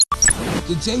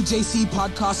the JJC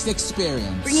Podcast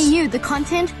Experience. Bringing you the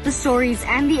content, the stories,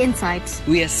 and the insights.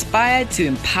 We aspire to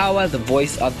empower the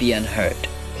voice of the unheard.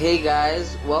 Hey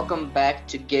guys, welcome back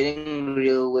to Getting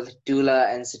Real with Dula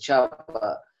and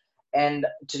Sachapa. And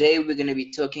today we're going to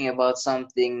be talking about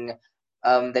something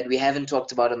that we haven't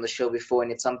talked about on the show before,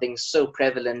 and it's something so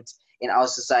prevalent in our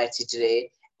society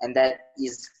today, and that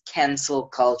is cancel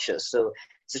culture. So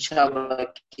Sachapa,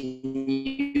 can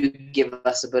you give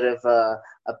us a bit of a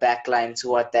backline to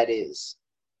what that is?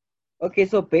 Okay,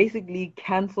 so basically,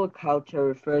 cancel culture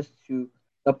refers to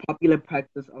the popular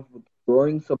practice of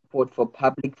withdrawing support for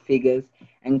public figures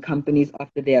and companies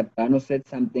after they have done or said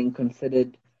something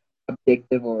considered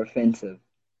objective or offensive.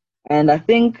 And I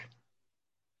think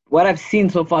what I've seen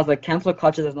so far is that cancel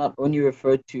culture does not only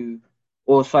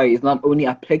is not only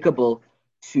applicable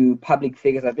to public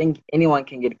figures. I think anyone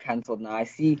can get cancelled now. I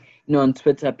see, on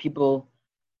Twitter, people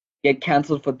get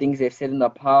cancelled for things they've said in the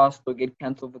past or get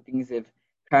cancelled for things they've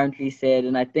currently said.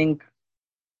 And I think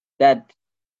that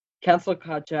cancel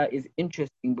culture is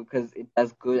interesting because it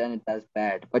does good and it does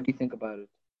bad. What do you think about it?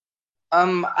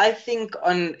 I think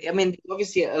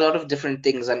obviously a lot of different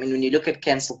things. I mean, when you look at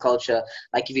cancel culture,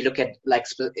 like if you look at like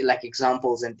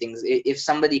examples and things, if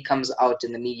somebody comes out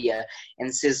in the media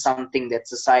and says something that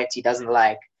society doesn't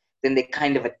like, then they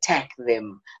kind of attack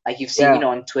them. Like you've seen,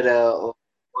 on Twitter or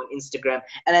on Instagram.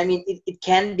 And I mean, it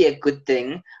can be a good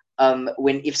thing.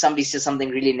 If somebody says something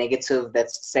really negative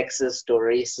that's sexist or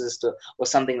racist or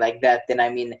something like that, then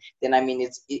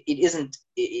it's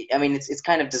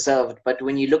kind of deserved. But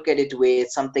when you look at it where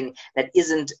it's something that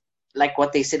isn't like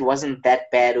what they said wasn't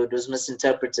that bad or it was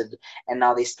misinterpreted, and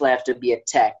now they still have to be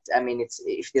attacked. I mean,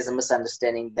 if there's a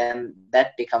misunderstanding, then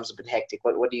that becomes a bit hectic.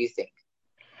 What do you think?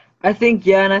 I think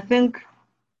and I think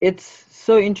it's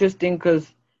so interesting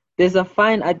because there's a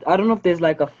fine. I don't know if there's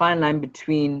like a fine line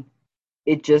between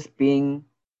it just being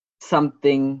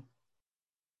something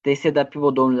they said that people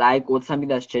don't like or something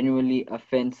that's generally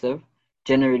offensive.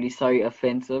 So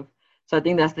I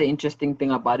think that's the interesting thing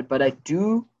about it. But I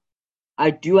do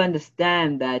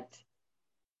understand that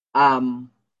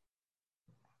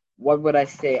what would I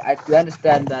say? I do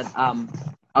understand that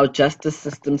our justice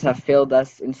systems have failed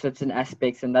us in certain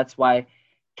aspects, and that's why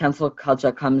cancel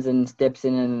culture comes in, steps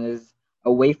in, and is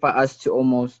a way for us to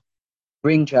almost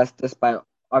bring justice by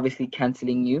obviously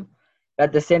canceling you. But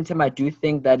at the same time, I do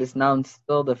think that it's now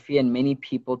instilled the fear in many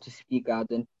people to speak out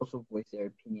and also voice their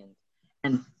opinions.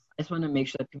 And I just want to make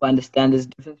sure that people understand there's a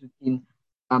difference between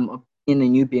opinion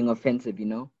and you being offensive,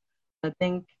 I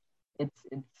think it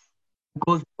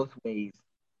goes both ways.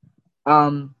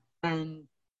 And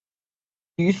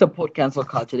do you support cancel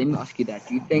culture? Let me ask you that.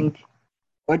 Do you think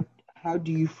how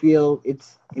do you feel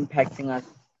it's impacting us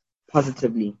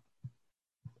positively?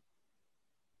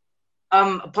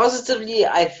 Positively,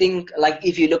 I think like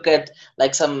if you look at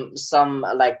like some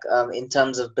in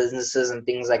terms of businesses and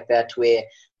things like that, where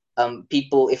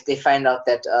people, if they find out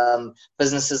that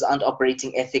businesses aren't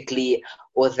operating ethically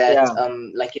or that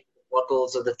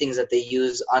bottles or the things that they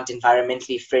use aren't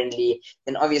environmentally friendly,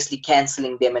 then obviously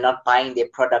canceling them and not buying their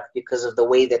product because of the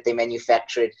way that they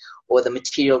manufacture it or the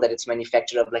material that it's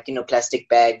manufactured of, like plastic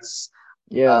bags.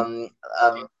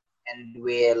 And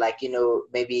where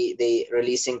maybe they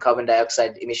releasing carbon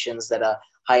dioxide emissions that are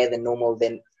higher than normal,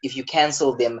 then if you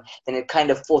cancel them, then it kind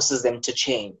of forces them to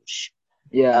change.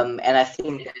 And I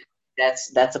think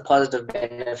that's a positive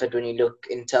benefit when you look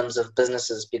in terms of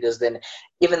businesses, because then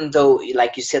even though,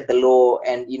 like you said, the law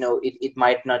and it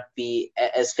might not be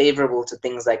as favorable to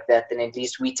things like that, then at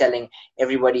least we telling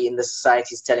everybody in the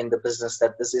society is telling the business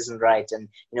that this isn't right, and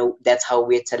that's how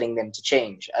we're telling them to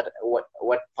change. What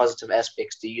positive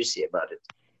aspects do you see about it?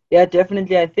 Yeah,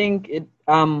 definitely. I think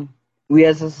we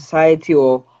as a society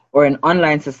or an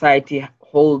online society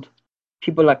hold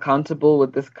people accountable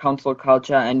with this cancel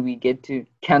culture, and we get to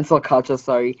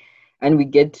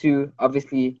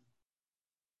obviously,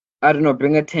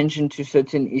 bring attention to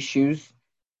certain issues,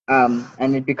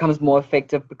 and it becomes more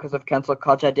effective because of cancel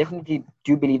culture. I definitely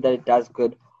do believe that it does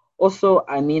good. Also,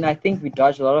 I think we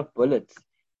dodge a lot of bullets in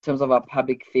terms of our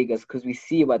public figures because we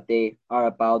see what they are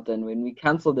about, and when we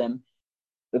cancel them,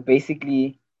 we're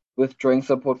basically withdrawing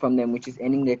support from them, which is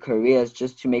ending their careers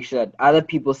just to make sure that other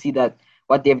people see that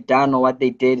what they've done or what they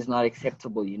did is not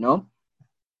acceptable,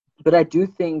 But I do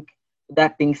think,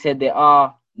 that being said, there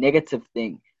are negative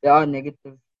things. There are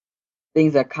negative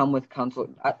things that come with cancel.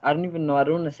 I don't even know. I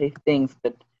don't want to say things,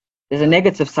 but there's a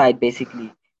negative side,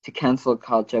 basically, to cancel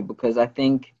culture, because I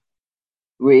think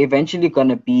we're eventually going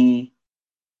to be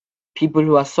people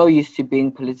who are so used to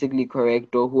being politically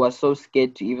correct or who are so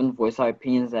scared to even voice our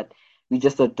opinions that we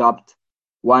just adopt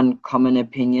one common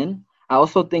opinion. I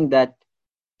also think that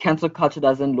cancel culture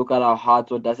doesn't look at our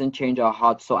hearts or doesn't change our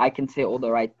hearts. So I can say all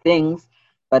the right things,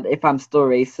 but if I'm still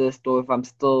racist or if I'm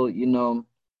still,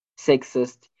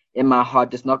 sexist in my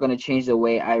heart, it's not going to change the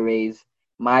way I raise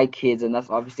my kids, and that's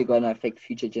obviously going to affect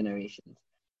future generations.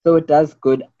 So it does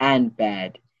good and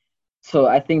bad. So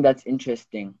I think that's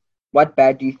interesting. What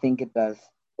bad do you think it does?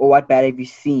 Or what bad have you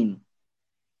seen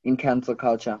in cancel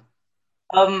culture?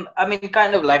 I mean,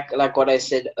 kind of like what I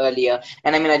said earlier,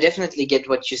 and I mean, I definitely get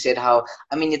what you said. How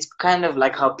I mean, it's kind of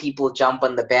like how people jump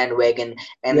on the bandwagon,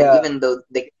 and then even though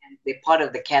they're part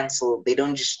of the cancel, they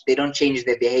don't change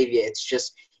their behavior.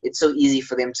 It's so easy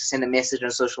for them to send a message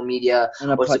on social media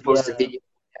or to post a video.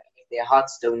 If their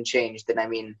hearts don't change, then I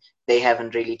mean, they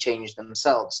haven't really changed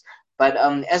themselves. But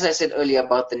as I said earlier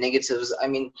about the negatives, I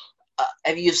mean,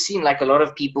 have you seen like a lot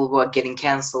of people who are getting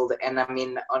cancelled, and I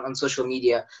mean on social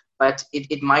media, but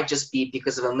it might just be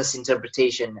because of a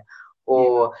misinterpretation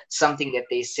or something that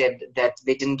they said that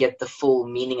they didn't get the full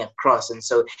meaning across, and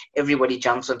so everybody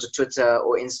jumps onto Twitter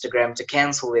or Instagram to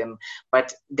cancel them,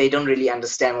 but they don't really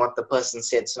understand what the person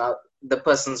said. So now the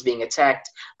person's being attacked,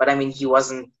 but I mean he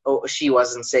wasn't or she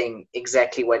wasn't saying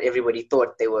exactly what everybody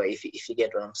thought they were, if you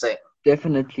get what I'm saying.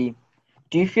 Definitely.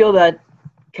 Do you feel that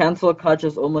cancel culture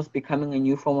is almost becoming a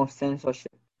new form of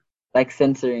censorship, like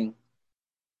censoring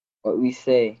what we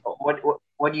say?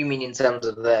 What do you mean in terms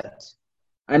of that?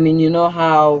 I mean, you know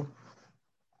how,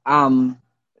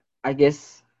 I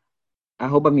guess, I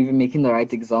hope I'm even making the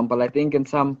right example. I think in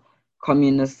some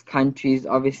communist countries,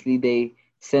 obviously they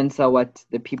censor what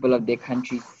the people of their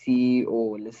country see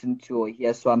or listen to or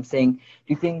hear. So I'm saying, do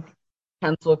you think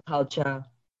cancel culture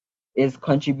is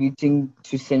contributing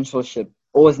to censorship,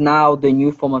 or is now the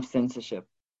new form of censorship?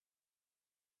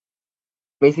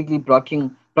 Basically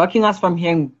blocking us from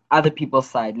hearing other people's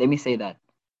side. Let me say that.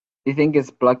 Do you think it's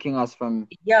blocking us from?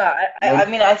 Yeah, I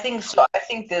mean, I think so. I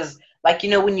think there's like,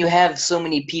 when you have so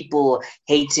many people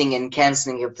hating and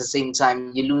canceling at the same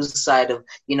time, you lose sight of,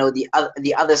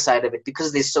 the other side of it,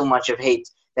 because there's so much of hate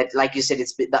that, like you said,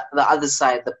 it's the other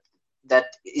side that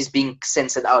is being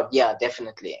censored out. Yeah,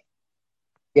 definitely.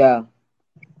 Yeah.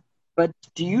 But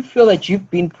do you feel that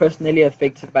you've been personally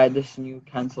affected by this new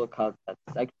cancel culture?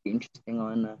 It's actually interesting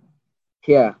on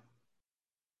here.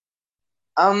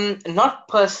 Not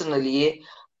personally,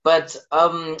 but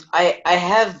I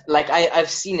have like I've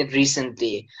seen it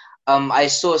recently. I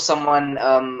saw someone,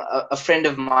 a friend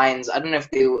of mine's. I don't know if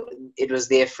it was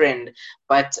their friend,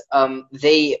 but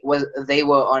they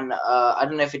were on. I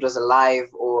don't know if it was a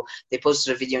live or they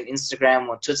posted a video on Instagram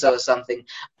or Twitter or something.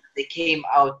 They came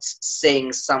out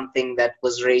saying something that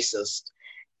was racist,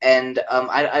 and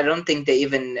I don't think they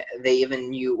even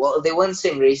knew. Well, they weren't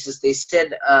saying racist. They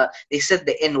said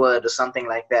the N word or something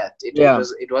like that. It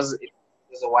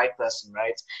was a white person,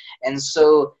 right? And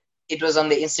so it was on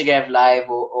the Instagram live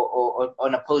or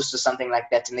on a post or something like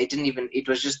that, and they didn't even. It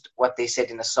was just what they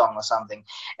said in a song or something,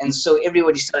 and so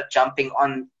everybody started jumping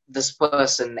on this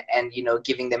person and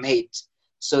giving them hate.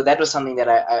 So that was something that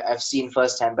I've seen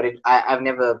firsthand, but I've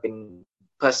never been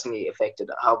personally affected.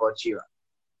 How about you?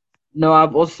 No,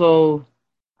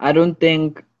 I don't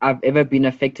think I've ever been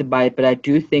affected by it, but I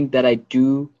do think that I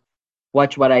do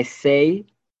watch what I say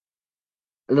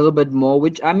a little bit more,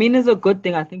 which I mean is a good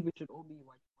thing. I think we should all be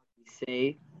watching what we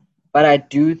say, but I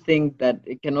do think that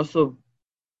it can also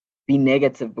be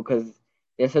negative because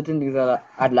there are certain things that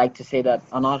I'd like to say that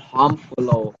are not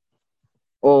harmful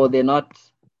or they're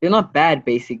not bad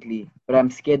basically, but I'm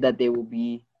scared that they will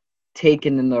be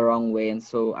taken in the wrong way, and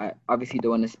so I obviously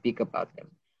don't want to speak about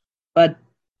them. But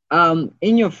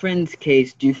in your friend's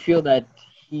case, do you feel that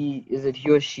he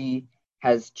or she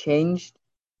has changed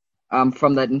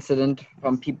from that incident,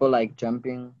 from people like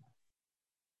jumping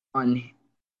on,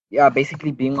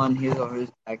 basically being on his or hers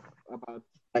back about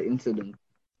that incident?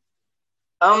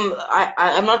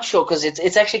 I'm not sure because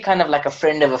it's actually kind of like a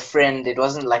friend of a friend. It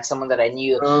wasn't like someone that I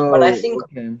knew. But I think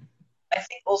okay. I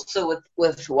think also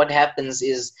with what happens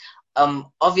is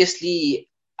obviously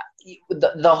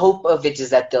the hope of it is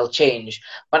that they'll change.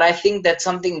 But I think that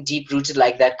something deep rooted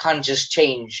like that can't just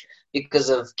change because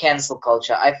of cancel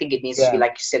culture. I think it needs to be,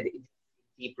 like you said,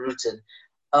 deep rooted.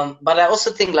 But I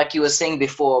also think, like you were saying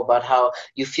before, about how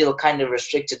you feel kind of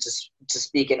restricted to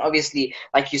speak. And obviously,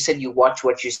 like you said, you watch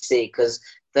what you say because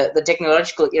the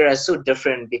technological era is so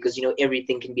different because,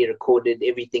 everything can be recorded,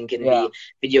 everything can be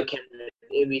video camera,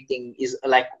 everything is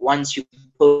like once you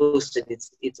post it,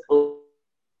 it's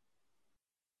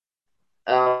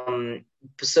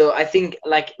so I think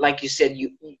like you said,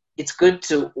 it's good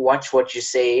to watch what you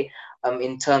say,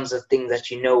 in terms of things that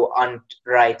you know aren't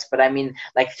right. But I mean,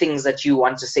 like things that you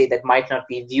want to say that might not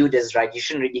be viewed as right, you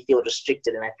shouldn't really feel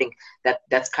restricted. And I think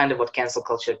that's kind of what cancel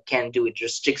culture can do. It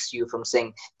restricts you from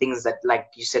saying things that, like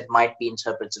you said, might be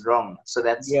interpreted wrong. So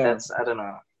that's I don't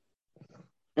know.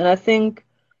 And I think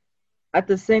at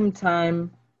the same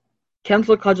time,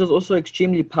 cancel culture is also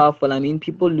extremely powerful. I mean,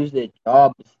 people lose their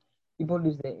jobs, people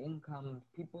lose their income,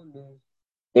 people lose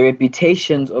their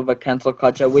reputations over cancel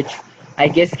culture, which I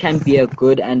guess can be a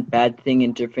good and bad thing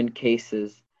in different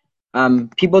cases.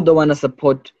 People don't want to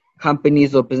support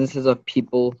companies or businesses of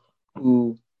people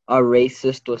who are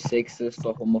racist or sexist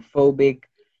or homophobic.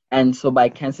 And so by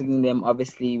canceling them,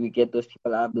 obviously, we get those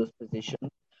people out of those positions.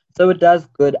 So it does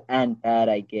good and bad,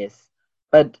 I guess.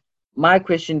 But my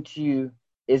question to you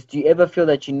is, do you ever feel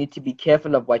that you need to be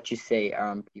careful of what you say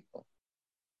around people?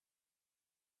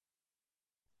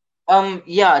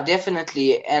 Yeah,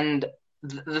 definitely. And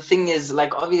the thing is,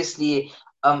 like, obviously,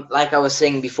 like I was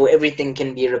saying before, everything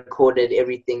can be recorded,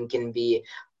 everything can be,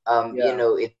 you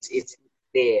know, it's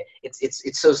there.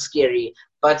 It's so scary.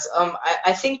 But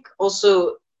I think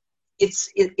also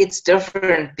it's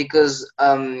different because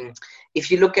if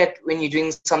you look at when you're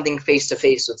doing something face to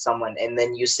face with someone and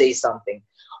then you say something,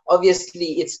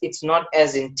 obviously it's not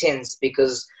as intense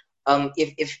because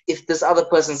if this other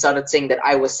person started saying that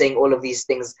I was saying all of these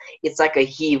things, it's like a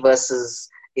he versus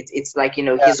it's like, you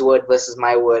know, his word versus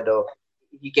my word, or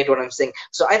you get what I'm saying.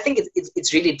 So I think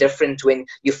it's really different when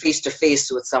you're face to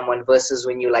face with someone versus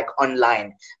when you're like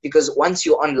online, because once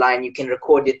you're online you can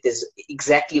record it, there's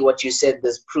exactly what you said,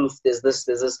 there's proof, there's this,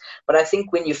 but I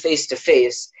think when you're face to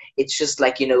face it's just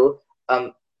like, you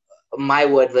know, my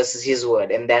word versus his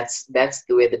word, and that's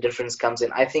the way the difference comes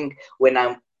in. I think when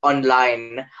I'm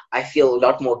online I feel a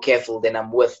lot more careful than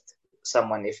I'm with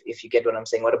someone, if you get what I'm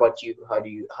saying. What about you? How do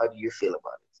you feel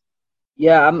about it?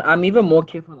 Yeah, I'm even more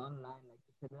careful online. Like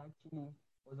you said, it actually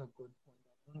was a good point.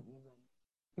 I think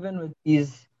even with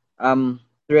these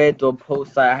threads or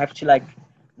posts, I have to like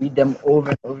read them over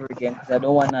and over again because I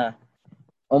don't want to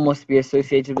almost be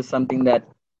associated with something that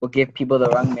will give people the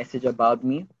wrong message about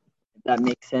me, if that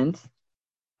makes sense.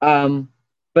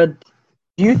 But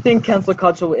do you think cancel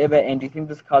culture will ever end? Do you think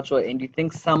this culture will end? Do you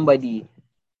think somebody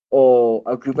or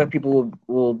a group of people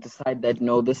will decide that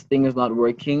no, this thing is not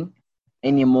working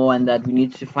anymore and that we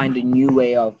need to find a new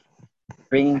way of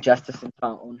bringing justice into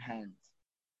our own hands?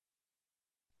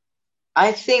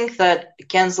 I think that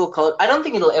cancel culture, I don't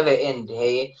think it'll ever end.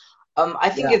 Hey, I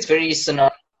think it's very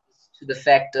synonymous to the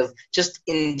fact of just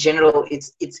in general,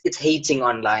 it's hating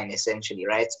online essentially,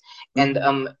 right? And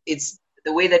it's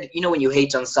the way that, you know, when you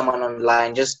hate on someone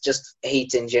online, just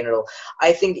hate in general.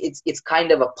 I think it's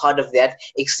kind of a part of that,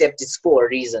 except it's for a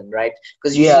reason, right?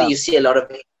 Because usually you see a lot of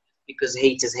hate because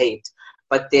hate is hate.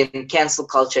 But then cancel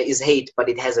culture is hate, but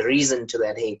it has a reason to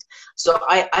that hate. So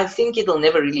I think it'll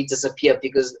never really disappear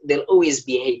because there'll always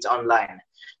be hate online.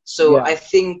 So I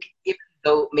think even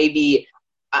though maybe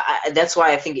that's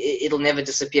why I think it'll never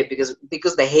disappear, because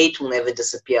the hate will never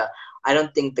disappear. I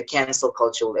don't think the cancel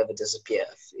culture will ever disappear.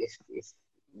 If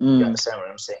you understand what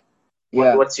I'm saying.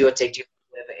 What's your take? Do you think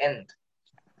it will ever end?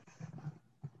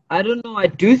 I don't know. I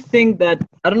do think that,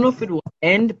 I don't know if it will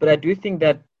end, but I do think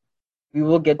that we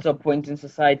will get to a point in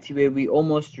society where we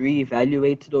almost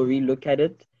reevaluate it or relook at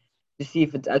it to see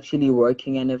if it's actually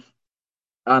working and if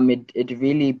it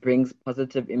really brings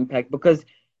positive impact. Because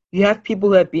you have people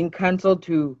who have been cancelled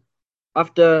who,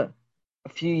 after a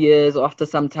few years or after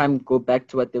some time, go back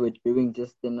to what they were doing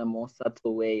just in a more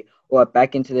subtle way or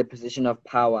back into their position of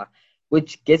power,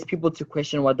 which gets people to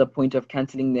question what the point of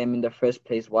cancelling them in the first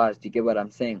place was. Do you get what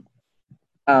I'm saying?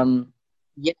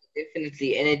 Yeah,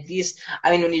 definitely. And at least,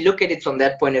 I mean, when you look at it from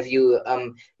that point of view,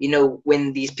 you know,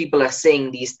 when these people are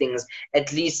saying these things,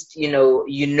 at least, you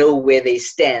know where they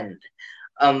stand.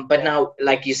 But now,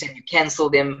 like you said, you cancel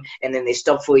them and then they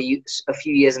stop for a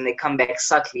few years and they come back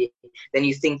subtly. Then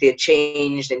you think they're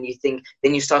changed and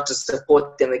then you start to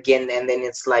support them again. And then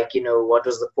it's like, you know, what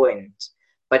was the point?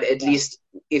 But at least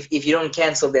if you don't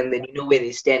cancel them, then you know where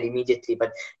they stand immediately.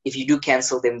 But if you do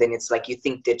cancel them, then it's like you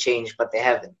think they're changed, but they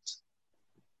haven't.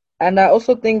 And I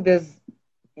also think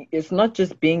it's not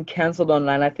just being cancelled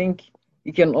online. I think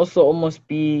you can also almost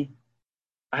be,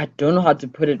 I don't know how to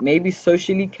put it, maybe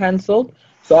socially cancelled.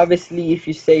 So obviously if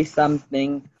you say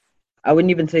something, I wouldn't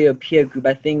even say your peer group,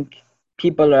 I think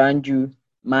people around you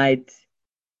might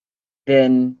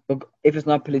then, if it's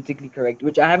not politically correct,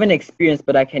 which I haven't experienced,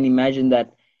 but I can imagine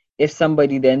that if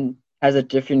somebody then has a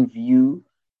different view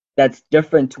that's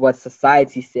different to what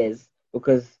society says,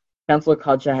 because cancel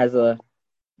culture has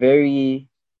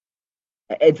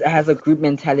it has a group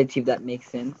mentality, if that makes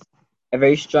sense, a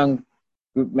very strong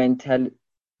group mentality.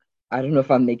 I don't know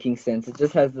if I'm making sense. It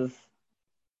just has this.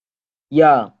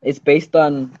 Yeah, it's based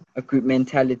on a group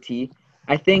mentality.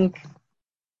 I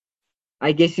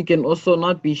guess you can also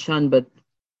not be shunned, but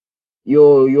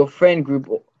your friend group.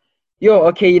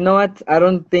 Okay, you know what? I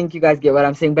don't think you guys get what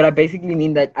I'm saying, but I basically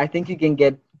mean that I think you can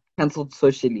get cancelled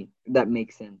socially, if that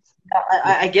makes sense.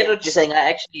 I get what you're saying.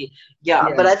 I actually,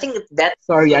 but I think that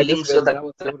sorry, I just read that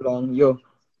was so long.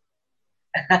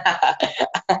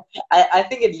 I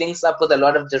think it links up with a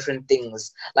lot of different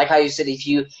things. Like how you said, if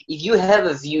you have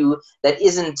a view that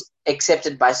isn't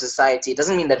accepted by society, it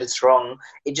doesn't mean that it's wrong.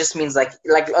 It just means like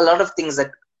a lot of things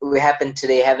that happen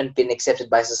today haven't been accepted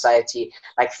by society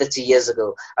like 30 years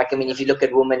ago. Like, I mean, if you look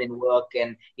at women in work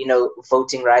and, you know,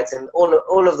 voting rights and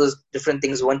all of those different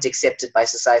things weren't accepted by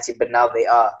society, but now they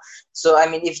are. So, I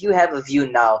mean, if you have a view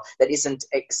now that isn't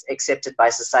accepted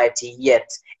by society yet,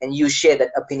 and you share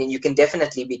that opinion, you can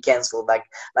definitely be cancelled. Like,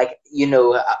 you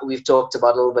know, we've talked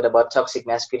about a little bit about toxic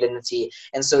masculinity.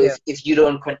 And so if you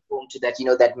don't conform to that, you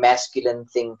know, that masculine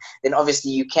thing, then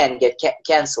obviously you can get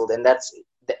cancelled. And that's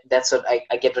what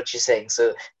I get what you're saying.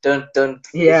 So don't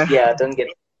get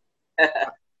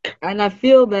And I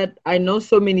feel that I know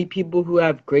so many people who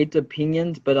have great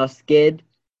opinions but are scared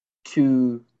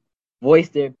to voice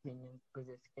their opinions because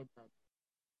they're scared that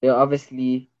they'll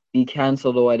obviously be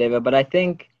cancelled or whatever. But I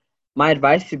think my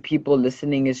advice to people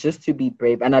listening is just to be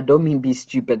brave. And I don't mean be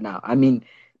stupid now. I mean,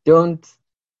 don't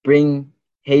bring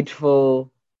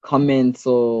hateful comments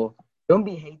or don't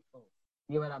be hateful.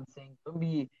 You know what I'm saying?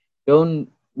 Don't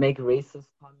make racist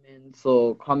comments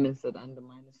or comments that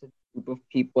undermine a certain group of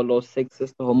people or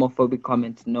sexist or homophobic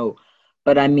comments. No.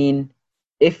 But I mean,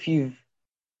 if you've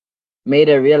made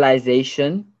a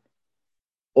realization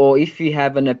or if you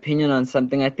have an opinion on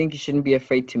something, I think you shouldn't be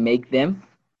afraid to make them.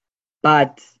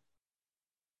 But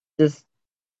just,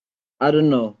 I don't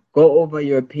know, go over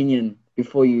your opinion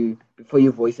before you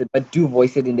voice it, but do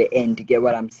voice it in the end to get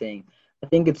what I'm saying. I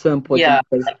think it's so important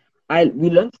because we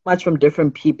learn so much from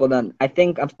different people that I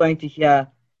think I'm starting to hear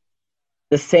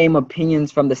the same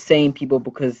opinions from the same people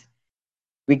because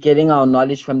we're getting our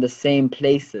knowledge from the same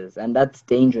places, and that's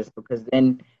dangerous because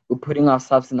then we're putting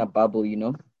ourselves in a bubble, you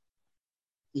know?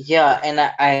 Yeah, and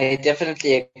I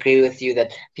definitely agree with you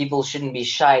that people shouldn't be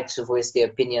shy to voice their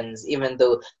opinions, even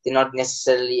though they're not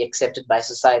necessarily accepted by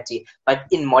society, but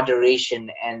in moderation.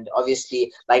 And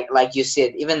obviously, like you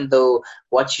said, even though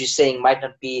what you're saying might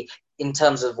not be in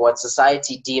terms of what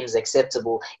society deems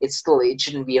acceptable, it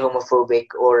shouldn't be homophobic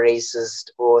or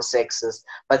racist or sexist.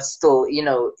 But still, you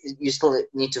know, you still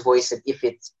need to voice it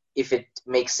if it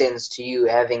makes sense to you,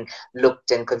 having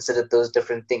looked and considered those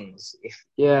different things.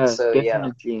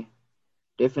 Definitely.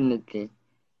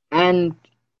 And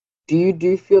do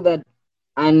you feel that,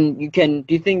 and do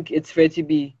you think it's fair to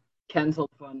be cancelled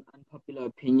for an unpopular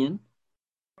opinion?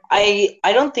 I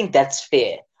don't think that's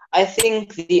fair. I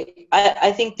think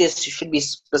I think there should be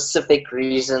specific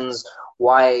reasons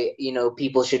why, you know,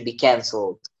 people should be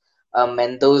cancelled.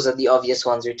 And those are the obvious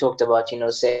ones we talked about, you know,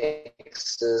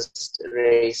 sexist,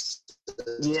 racist,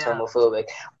 homophobic.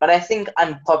 But I think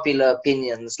unpopular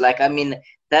opinions, like, I mean,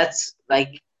 that's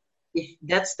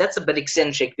a bit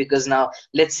eccentric because now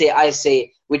let's say I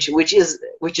say which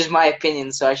is my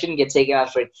opinion, so I shouldn't get taken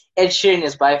out for it. Ed Sheeran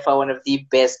is by far one of the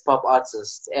best pop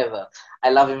artists ever. I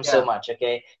love him so much.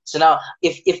 Okay, so now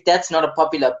if that's not a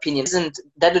popular opinion,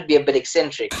 that would be a bit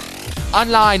eccentric.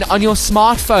 Online, on your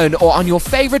smartphone, or on your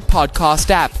favorite podcast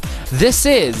app. This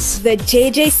is the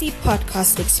JJC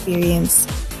Podcast Experience.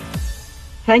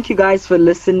 Thank you guys for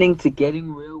listening to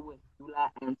Getting Real with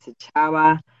Dula and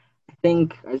T'Challa. I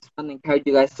just want to encourage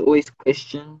you guys to always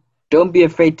question. Don't be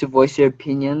afraid to voice your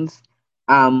opinions.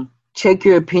 Check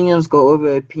your opinions, go over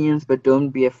your opinions, but don't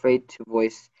be afraid to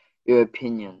voice your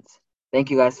opinions. Thank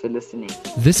you guys for listening.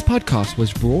 This podcast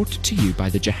was brought to you by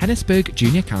the Johannesburg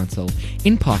Junior Council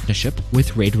in partnership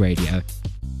with Red Radio.